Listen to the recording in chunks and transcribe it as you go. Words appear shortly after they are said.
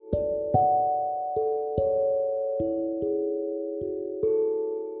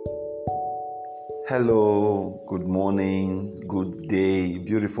Hello, good morning, good day,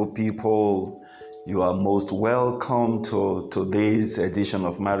 beautiful people. You are most welcome to today's edition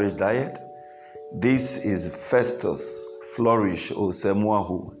of Marriage Diet. This is Festus Flourish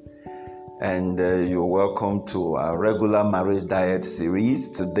Osemuahu, and you're welcome to our regular Marriage Diet series.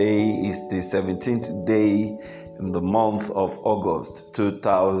 Today is the 17th day in the month of August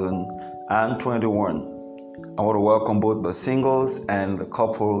 2021. I want to welcome both the singles and the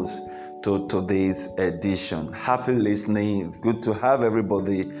couples to today's edition. Happy listening. It's good to have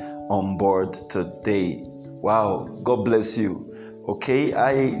everybody on board today. Wow, God bless you. Okay,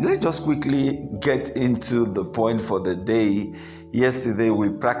 let's just quickly get into the point for the day. Yesterday we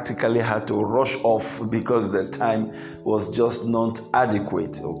practically had to rush off because the time was just not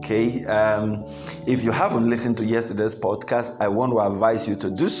adequate. Okay, if you haven't listened to yesterday's podcast, I want to advise you to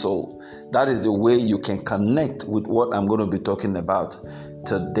do so. That is the way you can connect with what I'm going to be talking about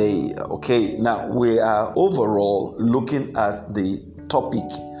today. Okay, now we are overall looking at the topic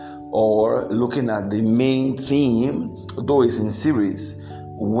or looking at the main theme, though it's in series,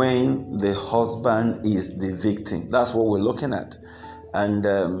 when the husband is the victim. That's what we're looking at. And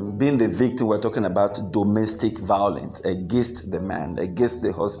being the victim, we're talking about domestic violence against the man, against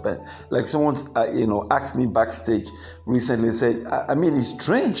the husband. Like someone, asked me backstage recently, said, I mean, it's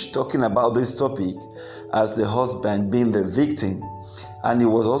strange talking about this topic as the husband being the victim. And he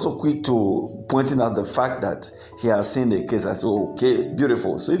was also quick to pointing out the fact that he has seen the case. I said, okay,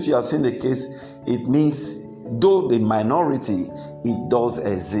 beautiful. So if you have seen the case, it means though the minority, it does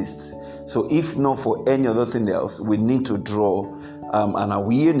exist. So if not for any other thing else, we need to draw an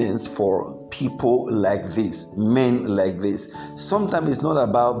awareness for people like this, men like this. Sometimes it's not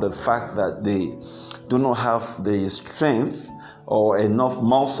about the fact that they do not have the strength or enough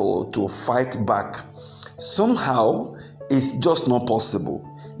muscle to fight back. Somehow, it's just not possible.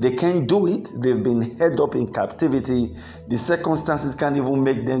 They can't do it. They've been held up in captivity. The circumstances can't even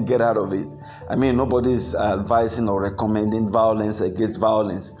make them get out of it. I mean, nobody's advising or recommending violence against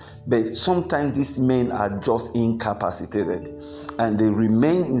violence. But sometimes these men are just incapacitated. And they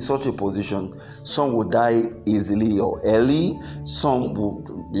remain in such a position. Some will die easily or early. Some will,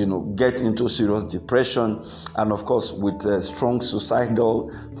 get into serious depression. And of course, with a strong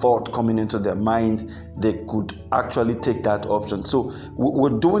suicidal thought coming into their mind, they could actually take that option. So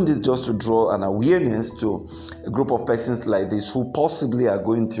we're doing this just to draw an awareness to a group of persons like this who possibly are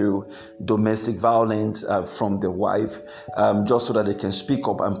going through domestic violence from the wife, just so that they can speak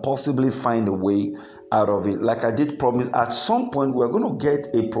up and possibly find a way out of it. Like I did promise, at some point we're going to get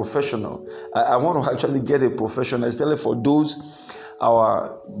a professional. I want to actually get a professional, especially for those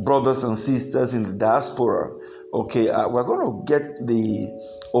our brothers and sisters in the diaspora. Okay, we're going to get the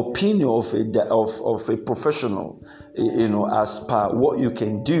opinion of a professional, as per what you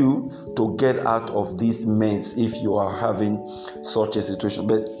can do to get out of this mess if you are having such a situation.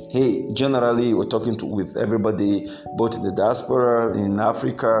 But hey, generally, we're talking with everybody, both in the diaspora, in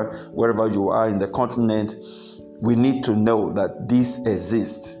Africa, wherever you are in the continent. We need to know that this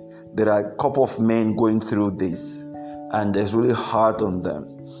exists. There are a couple of men going through this, and it's really hard on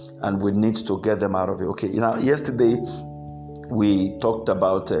them. And we need to get them out of it. Okay, yesterday we talked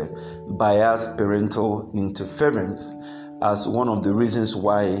about biased parental interference as one of the reasons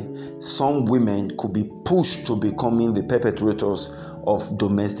why some women could be pushed to becoming the perpetrators of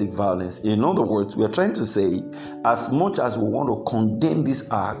domestic violence. In other words, we are trying to say, as much as we want to condemn this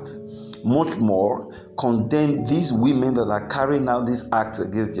act, much more condemn these women that are carrying out these acts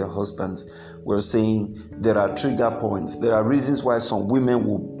against their husbands. We're saying there are trigger points. There are reasons why some women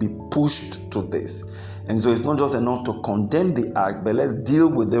will be pushed to this. And so it's not just enough to condemn the act, but let's deal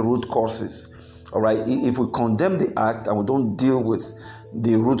with the root causes. All right. If we condemn the act and we don't deal with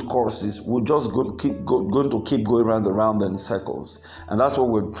the root causes, we're just going to keep going round in circles. And that's what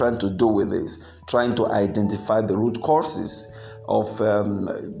we're trying to do with this, trying to identify the root causes of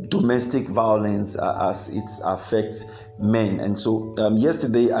domestic violence as it affects men. And so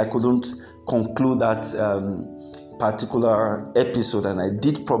yesterday I couldn't conclude that particular episode, and I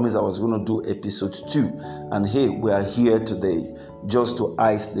did promise I was going to do episode 2. And hey, we are here today just to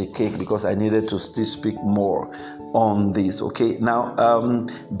ice the cake because I needed to still speak more on this. Okay, now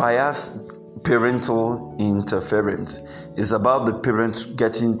biased parental interference is about the parents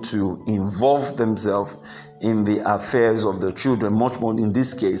getting to involve themselves in the affairs of the children, much more in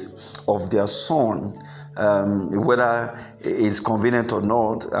this case of their son, whether it's convenient or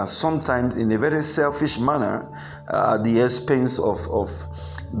not, sometimes in a very selfish manner, at the expense of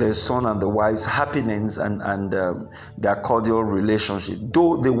the son and the wife's happiness and their cordial relationship,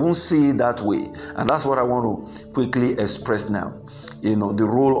 though they won't see it that way. And that's what I want to quickly express now. The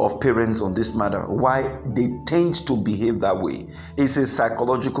role of parents on this matter, why they tend to behave that way. It's a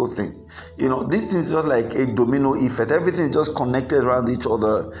psychological thing. This is just like a domino effect. Everything is just connected around each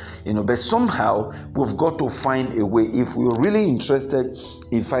other, but somehow we've got to find a way. If we're really interested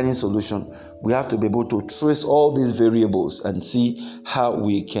in finding solution, we have to be able to trace all these variables and see how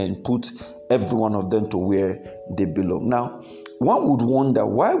we can put every one of them to where they belong. Now, one would wonder,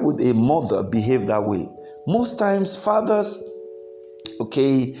 why would a mother behave that way? Most times, fathers,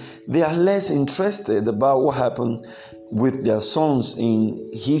 they are less interested about what happened with their sons in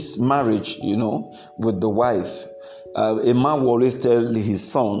his marriage, with the wife. A man will always tell his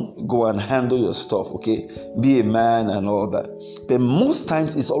son, go and handle your stuff, be a man and all that. But most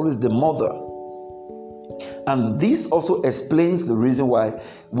times it's always the mother. And this also explains the reason why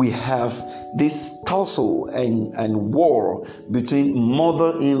we have this tussle and war between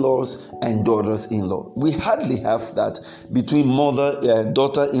mother-in-laws and daughters-in-law. We hardly have that between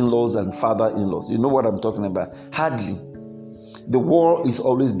daughter-in-laws and father-in-laws. You know what I'm talking about? Hardly. The war is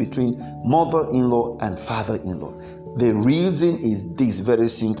always between mother-in-law and father-in-law. The reason is this, very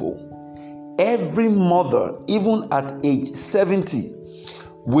simple. Every mother, even at age 70,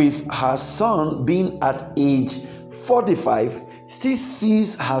 with her son being at age 45, still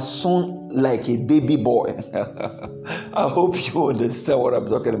sees her son like a baby boy. I hope you understand what I'm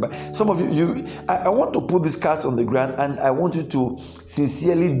talking about. Some of you, I want to put these cards on the ground, and I want you to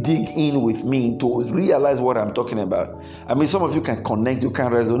sincerely dig in with me to realize what I'm talking about. I mean, some of you can connect, you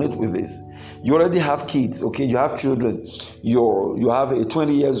can resonate with this. You already have kids, you have children. You have a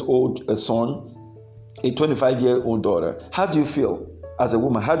 20-year-old son, a 25-year-old daughter. How do you feel? As a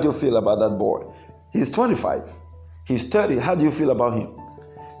woman, how do you feel about that boy? He's 25. He's 30. How do you feel about him?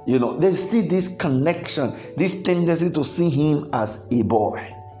 There's still this connection, this tendency to see him as a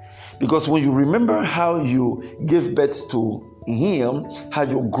boy. Because when you remember how you gave birth to him, how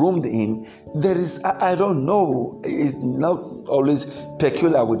you groomed him, there is, I don't know, it's not always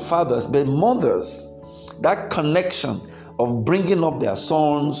peculiar with fathers, but mothers, that connection of bringing up their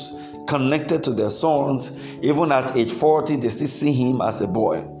sons, connected to their sons, even at age 40, they still see him as a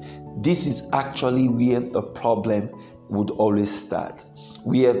boy. This is actually where the problem would always start,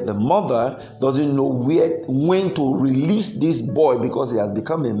 where the mother doesn't know when to release this boy because he has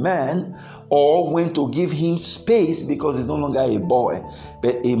become a man, or when to give him space because he's no longer a boy.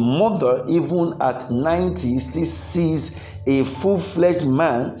 But a mother, even at 90, still sees a full-fledged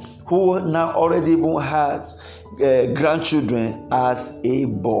man who now already even has grandchildren as a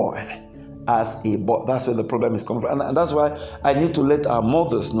boy. That's where the problem is coming from. And that's why I need to let our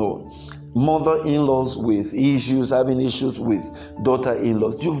mothers know. Mother-in-laws with issues, having issues with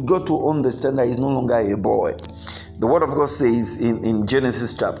daughter-in-laws, you've got to understand that he's no longer a boy. The word of God says in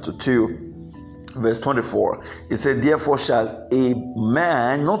Genesis chapter 2, verse 24, it said, therefore shall a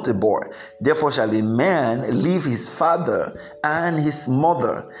man, not a boy, therefore shall a man leave his father and his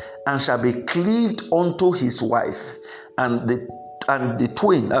mother, and shall be cleaved unto his wife, and the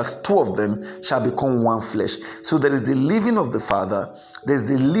twain, as two of them, shall become one flesh. So there is the leaving of the father, there's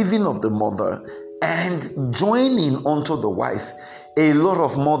the leaving of the mother, and joining unto the wife. A lot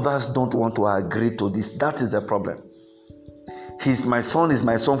of mothers don't want to agree to this. That is the problem. He's my son, is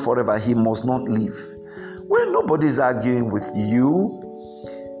my son forever. He must not leave. Well, nobody's arguing with you,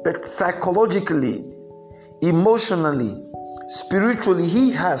 but psychologically, emotionally, spiritually,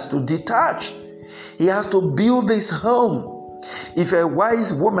 he has to detach. He has to build this home. If a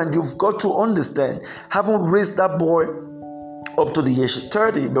wise woman, you've got to understand, haven't raised that boy up to the age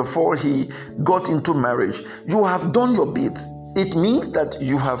 30 before he got into marriage, you have done your bit. It means that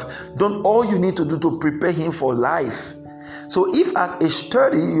you have done all you need to do to prepare him for life. So if at age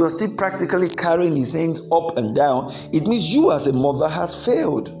 30 you're still practically carrying his hands up and down, it means you as a mother has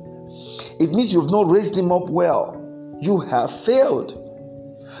failed. It means you've not raised him up well. You have failed.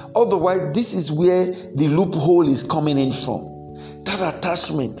 Otherwise, this is where the loophole is coming in from. That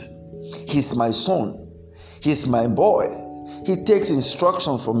attachment. He's my son. He's my boy. He takes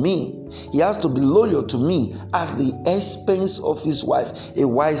instructions from me. He has to be loyal to me at the expense of his wife. A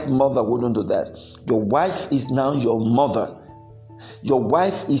wise mother wouldn't do that. Your wife is now your mother. Your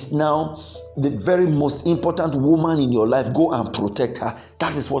wife is now the very most important woman in your life. Go and protect her.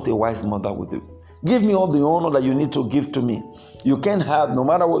 That is what a wise mother would do. Give me all the honor that you need to give to me. You can't have, no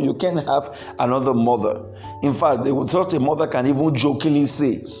matter what, you can't have another mother. In fact, they would thought a mother can even jokingly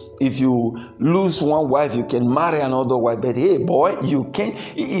say, if you lose one wife, you can marry another wife. But hey, boy, you can't.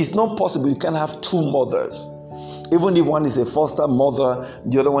 It's not possible. You can't have two mothers. Even if one is a foster mother,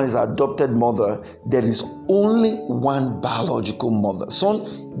 the other one is an adopted mother, there is only one biological mother.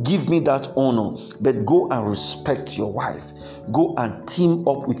 Son, give me that honor, but go and respect your wife. Go and team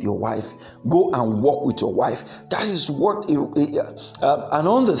up with your wife. Go and walk with your wife. That is what an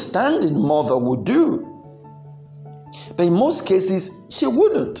understanding mother would do. But in most cases, she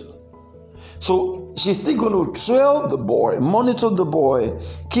wouldn't. So she's still going to trail the boy, monitor the boy,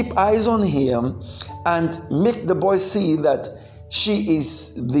 keep eyes on him, and make the boy see that she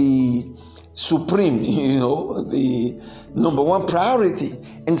is the supreme, the number one priority.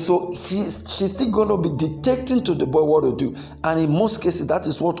 And so she's still going to be dictating to the boy what to do. And in most cases, that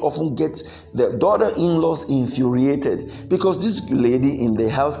is what often gets the daughter-in-laws infuriated, because this lady in the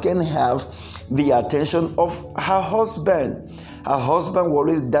house can have the attention of her husband. Her husband will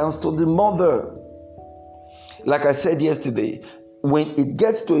always dance to the mother. Like I said yesterday, when it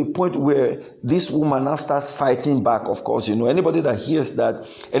gets to a point where this woman now starts fighting back, of course, anybody that hears that,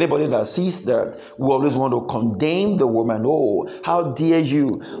 anybody that sees that, will always want to condemn the woman. Oh, how dare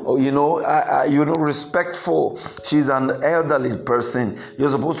you? Oh, you're not respectful. She's an elderly person. You're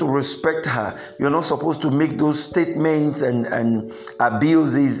supposed to respect her. You're not supposed to make those statements and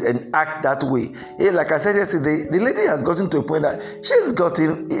abuses and act that way. Hey, like I said yesterday, the lady has gotten to a point that it's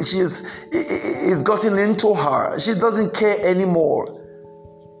gotten into her. She doesn't care anymore.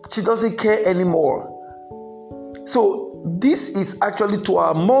 She doesn't care anymore. So this is actually to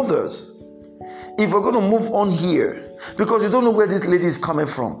our mothers. If we're going to move on here, because you don't know where this lady is coming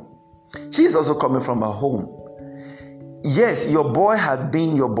from. She is also coming from her home. Yes, your boy had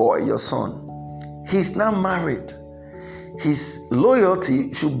been your boy, your son. He's now married. His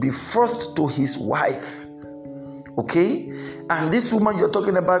loyalty should be first to his wife. Okay? And this woman you're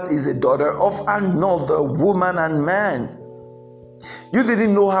talking about is a daughter of another woman and man. You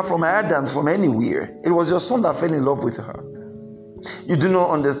didn't know her from Adam, from anywhere. It was your son that fell in love with her. You do not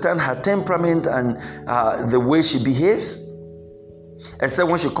understand her temperament and the way she behaves. Except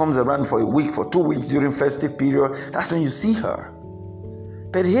when she comes around for a week, for 2 weeks during festive period, that's when you see her.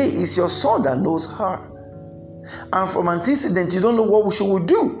 But hey, it's your son that knows her. And from antecedent, you don't know what she will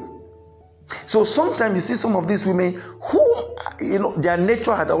do. So sometimes you see some of these women who, their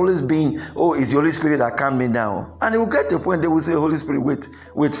nature had always been, oh, it's the Holy Spirit that calmed me down. And it will get to a point they will say, Holy Spirit,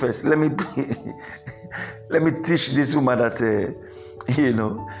 wait first. Let me teach this woman that,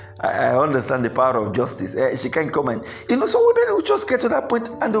 I understand the power of justice. She can't come and, so women will just get to that point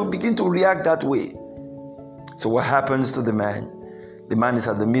and they will begin to react that way. So what happens to the man? The man is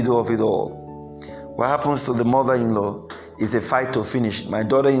at the middle of it all. What happens to the mother-in-law? It's a fight to finish. My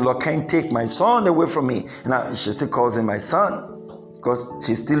daughter-in-law can't take my son away from me. Now, she still calls him my son because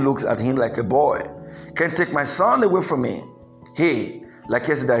she still looks at him like a boy. Can't take my son away from me. Hey, like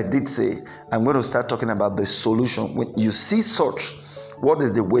yesterday I did say, I'm going to start talking about the solution. When you see such, what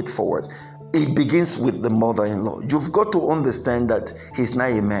is the way forward? It begins with the mother-in-law. You've got to understand that he's not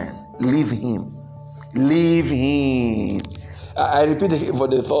a man. Leave him. Leave him. I repeat it for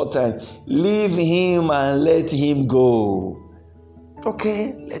the third time. Leave him and let him go.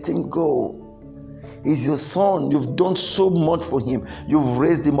 Okay, let him go. He's your son. You've done so much for him. You've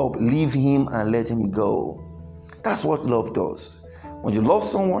raised him up. Leave him and let him go. That's what love does. When you love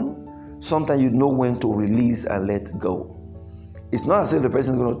someone, sometimes you know when to release and let go. It's not as if the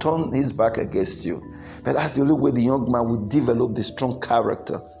person is going to turn his back against you, but that's the only way the young man will develop the strong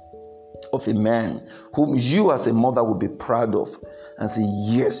character of a man whom you as a mother will be proud of and say,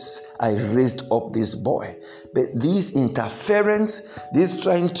 yes, I raised up this boy. But this interference, this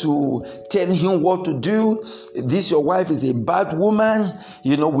trying to tell him what to do, this your wife is a bad woman,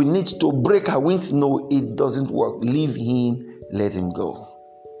 we need to break her wings. No, it doesn't work. Leave him, let him go.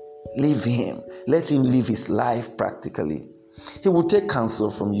 Leave him. Let him live his life practically. He will take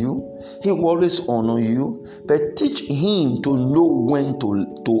counsel from you. He will always honor you. But teach him to know when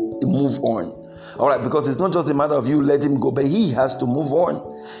to move on. All right, because it's not just a matter of you let him go, but he has to move on.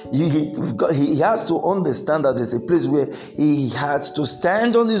 He has to understand that there's a place where he has to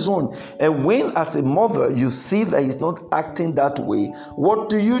stand on his own. And when, as a mother, you see that he's not acting that way, what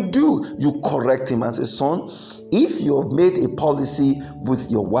do? You correct him and say, son, if you have made a policy with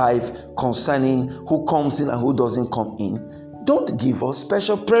your wife concerning who comes in and who doesn't come in, don't give us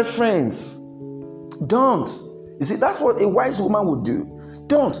special preference. Don't. You see, that's what a wise woman would do.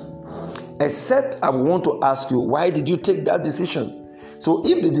 Don't. Except I want to ask you, why did you take that decision? So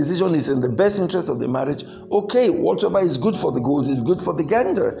if the decision is in the best interest of the marriage, okay, whatever is good for the goose is good for the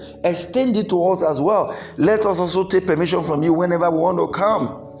gander. Extend it to us as well. Let us also take permission from you whenever we want to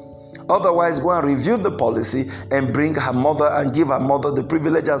come. Otherwise, go and review the policy and bring her mother and give her mother the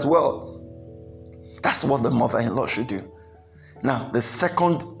privilege as well. That's what the mother-in-law should do. Now, the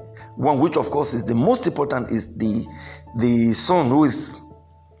second one, which of course is the most important, is the son who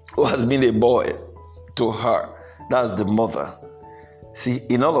has been a boy to her. That's the mother. See,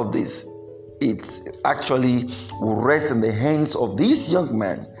 in all of this, it actually will rest in the hands of this young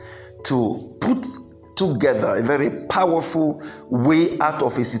man to put together a very powerful way out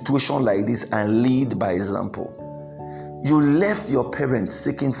of a situation like this and lead by example. You left your parents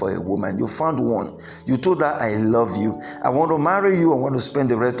seeking for a woman. You found one. You told her, I love you. I want to marry you. I want to spend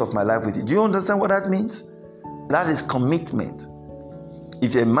the rest of my life with you. Do you understand what that means? That is commitment.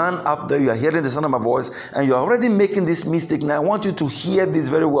 If you're a man out there, you are hearing the sound of my voice, and you're already making this mistake, now I want you to hear this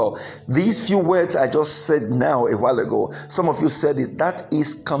very well. These few words I just said now a while ago, some of you said it. That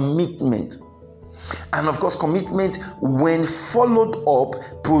is commitment. And of course, commitment, when followed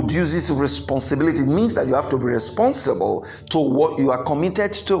up, produces responsibility. It means that you have to be responsible to what you are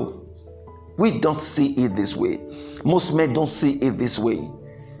committed to. We don't see it this way. Most men don't see it this way.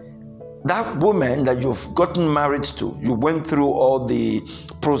 That woman that you've gotten married to, you went through all the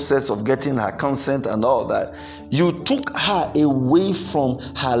process of getting her consent and all that. You took her away from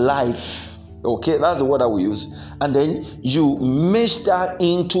her life. Okay, that's the word I will use. And then you meshed her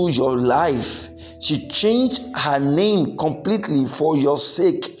into your life. She changed her name completely for your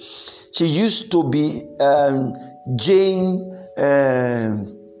sake. She used to be Jane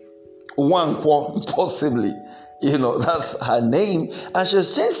Nwankwo, possibly. You know, that's her name. And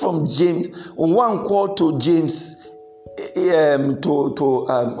she's changed from James Nwankwo to James,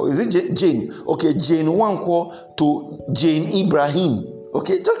 is it Jane? Okay, Jane Nwankwo to Jane Ibrahim.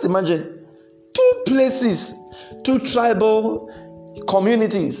 Okay, just imagine 2 places, 2 tribal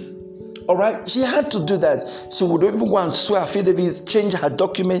communities. All right, she had to do that. She would even go and swear affidavits, change her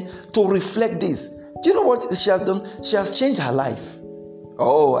document to reflect this. Do you know what she has done? She has changed her life.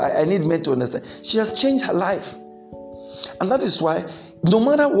 Oh, I need men to understand. She has changed her life. And that is why no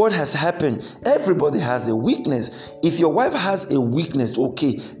matter what has happened, everybody has a weakness. If your wife has a weakness,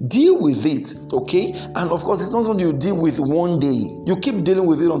 okay, deal with it, okay? And of course, it's not something you deal with one day. You keep dealing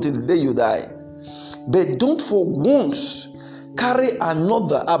with it until the day you die. But don't for once carry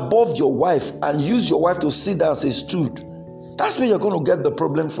another above your wife and use your wife to sit down as a stool. That's where you're going to get the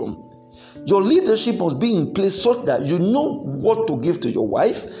problem from. Your leadership must be in place so that you know what to give to your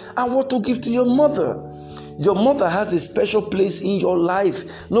wife and what to give to your mother. Your mother has a special place in your life.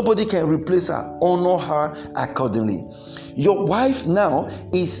 Nobody can replace her. Honor her accordingly. Your wife now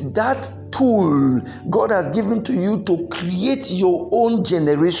is that tool God has given to you to create your own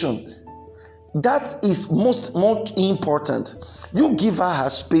generation. That is most important. You give her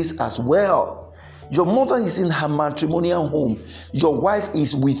space as well. Your mother is in her matrimonial home. Your wife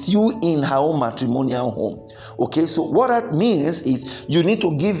is with you in her own matrimonial home. Okay, so what that means is you need to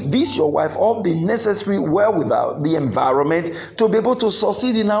give this your wife all the necessary wherewithal, the environment to be able to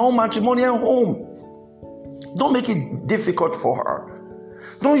succeed in her own matrimonial home. Don't make it difficult for her.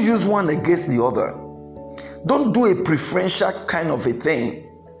 Don't use one against the other. Don't do a preferential kind of a thing.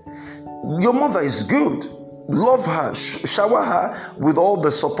 Your mother is good. Love her, shower her with all the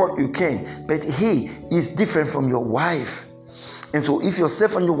support you can. But he is different from your wife. And so if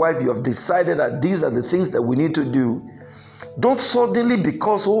yourself and your wife, you have decided that these are the things that we need to do, don't suddenly,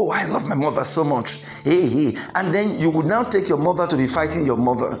 because, oh, I love my mother so much, and then you would now take your mother to be fighting your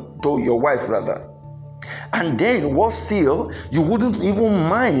mother, to your wife rather. And then what still, you wouldn't even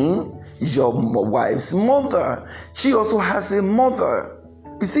mind your wife's mother. She also has a mother.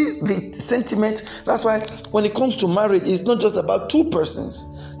 You see the sentiment. That's why when it comes to marriage, it's not just about 2 persons.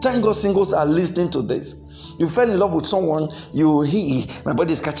 Thank God singles are listening to this. You fell in love with someone, my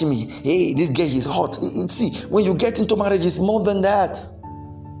body is catching me. Hey, this guy is hot. See, when you get into marriage, it's more than that.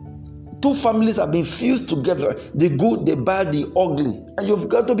 2 families have been fused together, the good, the bad, the ugly. And you've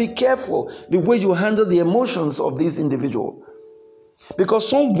got to be careful the way you handle the emotions of this individual. Because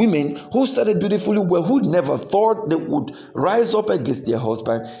some women who started beautifully well, who never thought they would rise up against their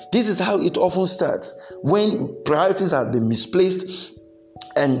husband, this is how it often starts. When priorities have been misplaced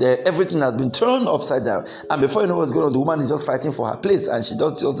and everything has been turned upside down, and before you know what's going on, the woman is just fighting for her place and she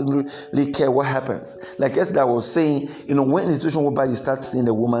doesn't really care what happens. Like yesterday I was saying, when the situation whereby you start seeing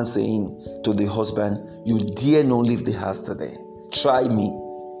the woman saying to the husband, you dare not leave the house today. Try me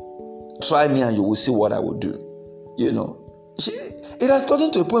and you will see what I will do. It has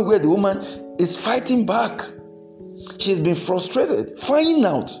gotten to a point where the woman is fighting back. She's been frustrated, finding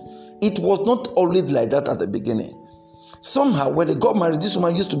out it was not always like that at the beginning. Somehow, when they got married, this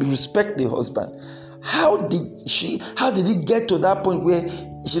woman used to respect the husband. How did it get to that point where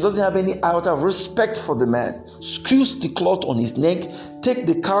she doesn't have any iota of respect for the man? Squeeze the cloth on his neck, take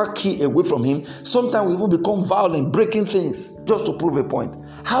the car key away from him. Sometimes we even become violent, breaking things just to prove a point.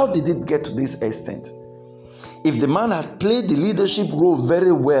 How did it get to this extent? If the man had played the leadership role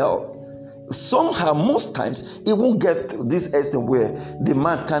very well, somehow, most times, it won't get to this extent where the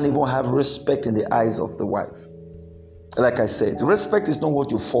man can't even have respect in the eyes of the wife. Like I said, respect is not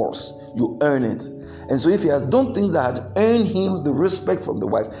what you force, you earn it. And so if he has done things that had earned him the respect from the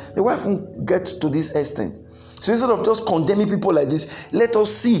wife won't get to this extent. So instead of just condemning people like this, let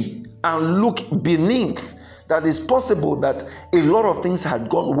us see and look beneath that it's possible that a lot of things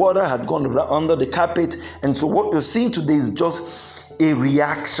water had gone under the carpet. And so what you're seeing today is just a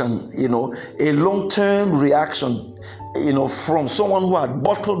reaction, a long-term reaction, from someone who had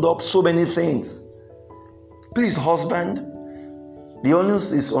bottled up so many things. Please, husband, the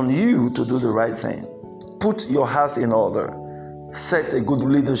onus is on you to do the right thing. Put your house in order. Set a good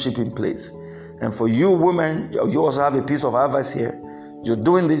leadership in place. And for you, women, you also have a piece of advice here. You're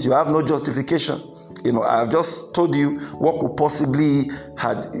doing this, you have no justification. I've just told you what could possibly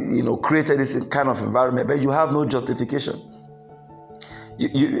had, created this kind of environment, but you have no justification.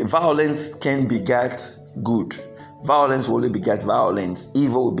 Violence can beget good. Violence will only beget violence.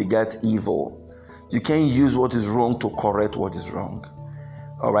 Evil will beget evil. You can't use what is wrong to correct what is wrong.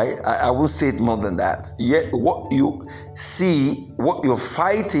 All right? I will say it more than that. Yet what you see, what you're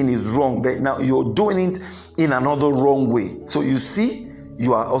fighting is wrong, but now you're doing it in another wrong way. So you see,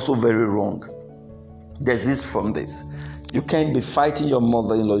 you are also very wrong. There's this from this. You can't be fighting your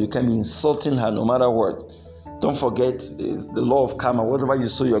mother-in-law. You can't be insulting her no matter what. Don't forget, it's the law of karma. Whatever you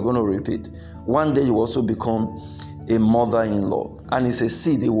sow, you're going to repeat. One day you also become a mother-in-law, and it's a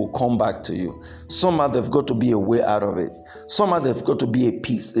seed, it will come back to you. Somehow there's got to be a way out of it. Somehow there's got to be a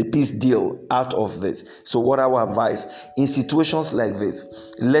peace deal out of this. So what I would advise in situations like this,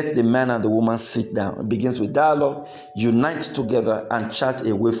 let the man and the woman sit down. It begins with dialogue, unite together and chart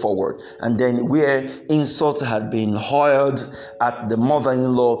a way forward. And then where insults had been hurled at the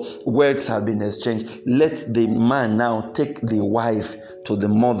mother-in-law, words had been exchanged, let the man now take the wife to the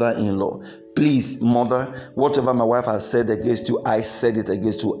mother-in-law. Please, mother, whatever my wife has said against you, I said it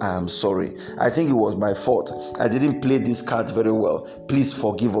against you. I am sorry. I think it was my fault. I didn't play these cards very well. Please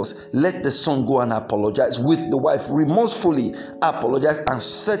forgive us. Let the son go and apologize with the wife, remorsefully apologize and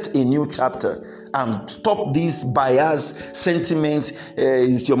set a new chapter. And stop this bias sentiment.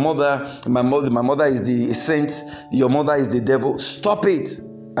 Is your mother, my mother is the saint, your mother is the devil. Stop it.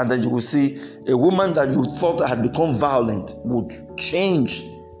 And then you will see a woman that you thought had become violent would change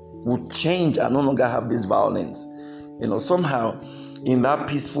and no longer have this violence. Somehow in that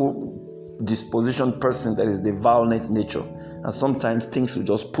peaceful disposition person, there is the violent nature. And sometimes things will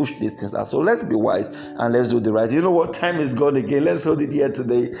just push these things out. So let's be wise and let's do the right. You know what? Time is gone again. Let's hold it here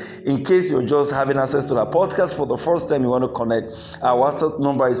today. In case you're just having access to the podcast for the first time, you want to connect. Our WhatsApp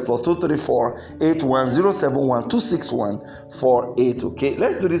number is +234 81071 26148. Okay,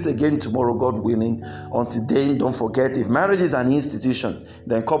 let's do this again tomorrow, God willing. Until then, don't forget, if marriage is an institution,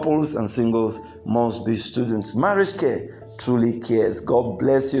 then couples and singles must be students. Marriage care truly cares. God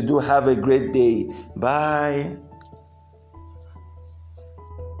bless you. Do have a great day. Bye.